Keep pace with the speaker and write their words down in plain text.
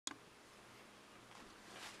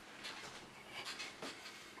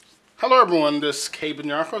Hello everyone, this is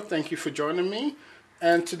Benyarko. Thank you for joining me.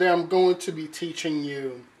 And today I'm going to be teaching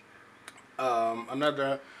you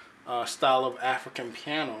another style of African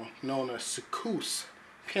piano known as Soukous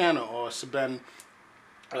piano or Sebene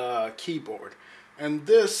keyboard. And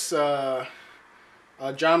this genre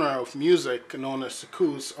of music known as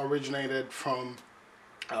Soukous originated from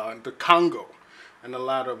the Congo and a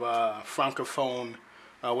lot of Francophone,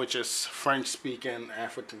 which is French-speaking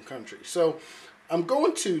African countries. So I'm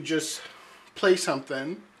going to just play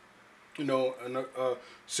something, in a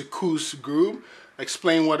Soukous groove,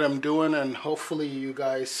 explain what I'm doing, and hopefully you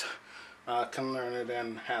guys can learn it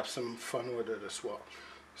and have some fun with it as well.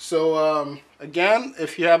 So again,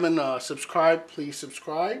 if you haven't subscribed, please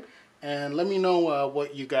subscribe and let me know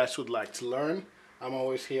what you guys would like to learn. I'm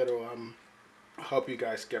always here to help you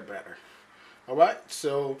guys get better. Alright,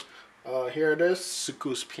 so here it is,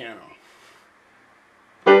 Soukous piano.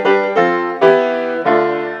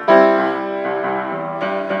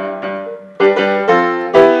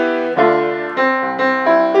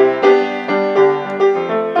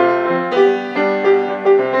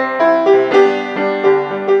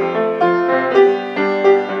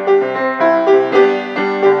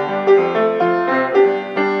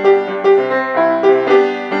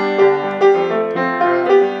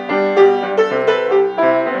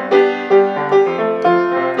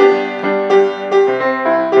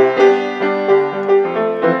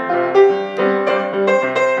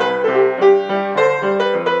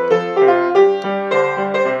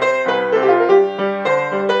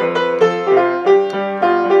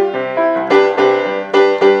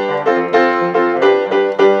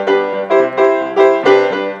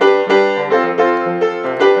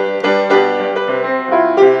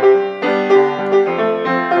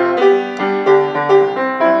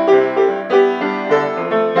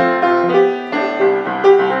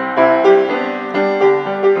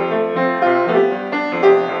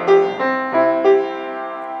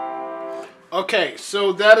 Okay,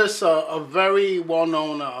 so that is a very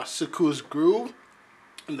well-known Soukous groove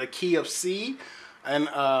in the key of C, and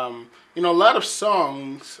a lot of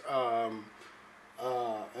songs in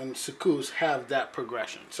Soukous have that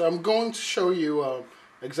progression. So I'm going to show you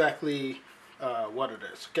exactly what it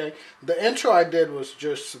is. Okay, the intro I did was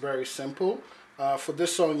just very simple. For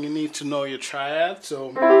this song, you need to know your triad.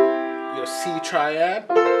 So your C triad,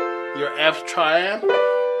 your F triad,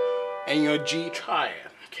 and your G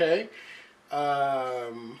triad. Okay.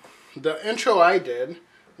 The intro I did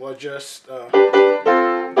was just so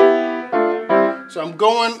I'm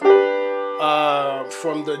going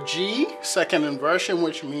from the G second inversion,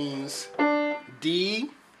 which means D,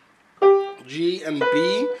 G, and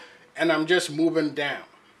B, and I'm just moving down,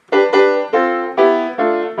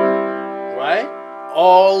 right?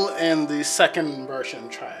 All in the second inversion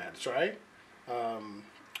triads, right?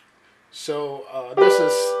 This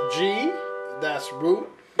is G, that's root.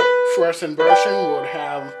 First inversion would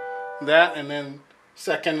have that, and then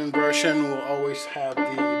second inversion will always have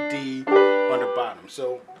the D on the bottom.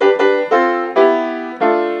 So,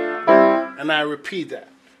 and I repeat that,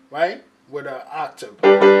 right, with an octave.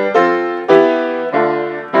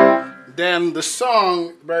 Then the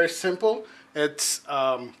song, very simple. It's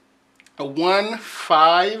a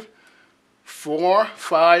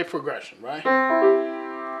 1-5-4-5 progression, right?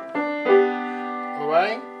 All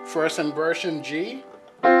right. First inversion G.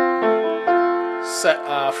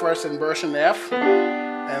 First inversion F,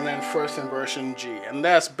 and then first inversion G, and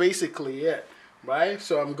that's basically it, right?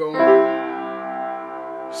 So I'm going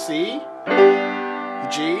C,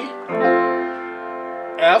 G,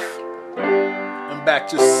 F, and back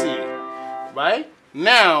to C, right?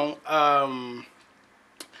 Now,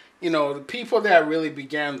 the people that really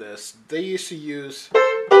began this, they used to use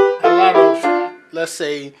a lot of, let's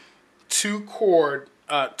say, two-note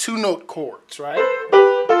chords, right?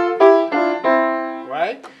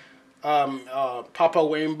 Right? Papa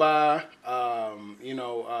Wemba,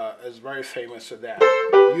 is very famous for that,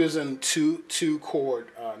 using two chord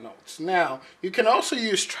notes. Now, you can also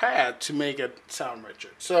use triad to make it sound richer.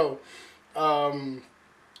 So, when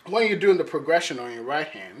you're doing the progression on your right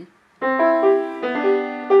hand,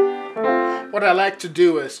 what I like to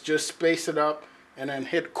do is just space it up and then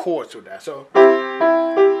hit chords with that. So,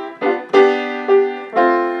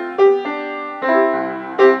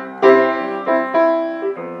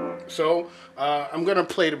 I'm going to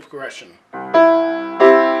play the progression.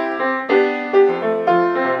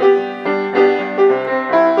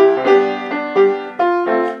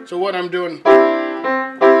 So what I'm doing,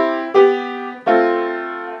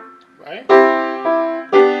 right?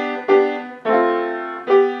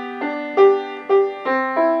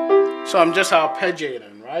 So I'm just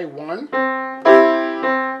arpeggiating, right? 1,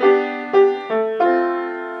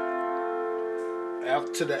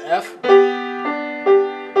 to the F.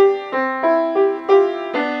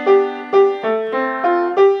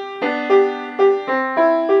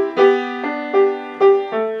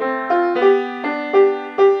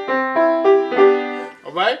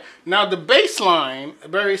 Alright, now the bass line,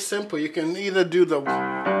 very simple. You can either do the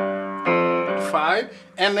 5,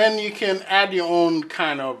 and then you can add your own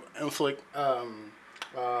kind of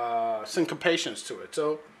syncopations to it.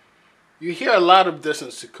 So you hear a lot of this in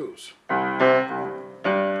Soukous.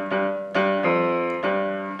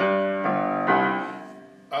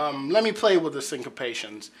 Let me play with the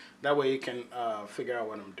syncopations. That way you can figure out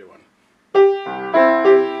what I'm doing.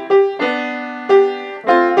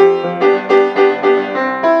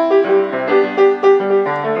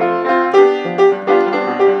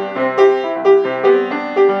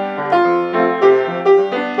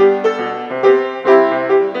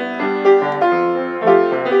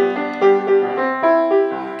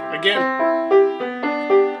 Again.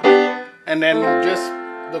 And then just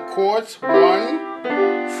the chords,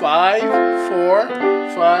 1, 5, 4,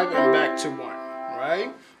 5, and back to 1,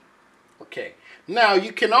 right? Okay. Now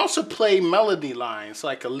you can also play melody lines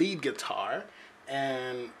like a lead guitar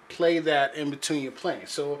and play that in between your playing.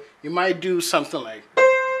 So you might do something like,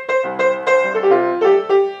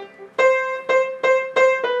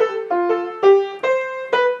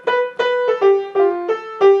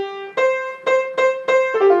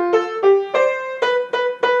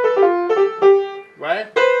 right?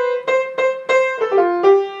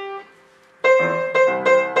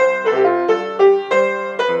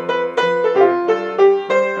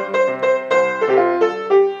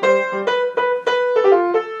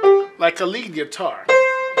 Like a lead guitar.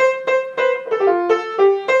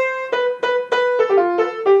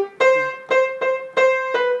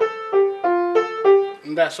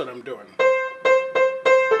 And that's what I'm doing.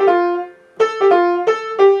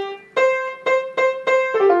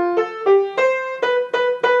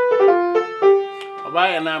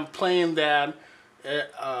 Alright, and I'm playing that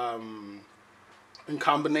in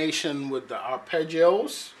combination with the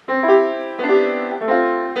arpeggios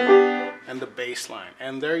and the bass line.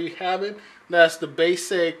 And there you have it. That's the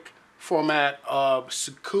basic format of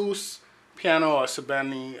Soukous piano or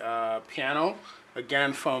Sebene piano,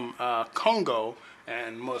 again from Congo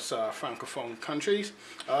and most francophone countries.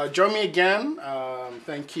 Join me again.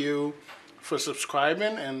 Thank you for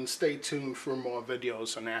subscribing, and stay tuned for more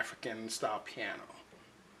videos on African style piano.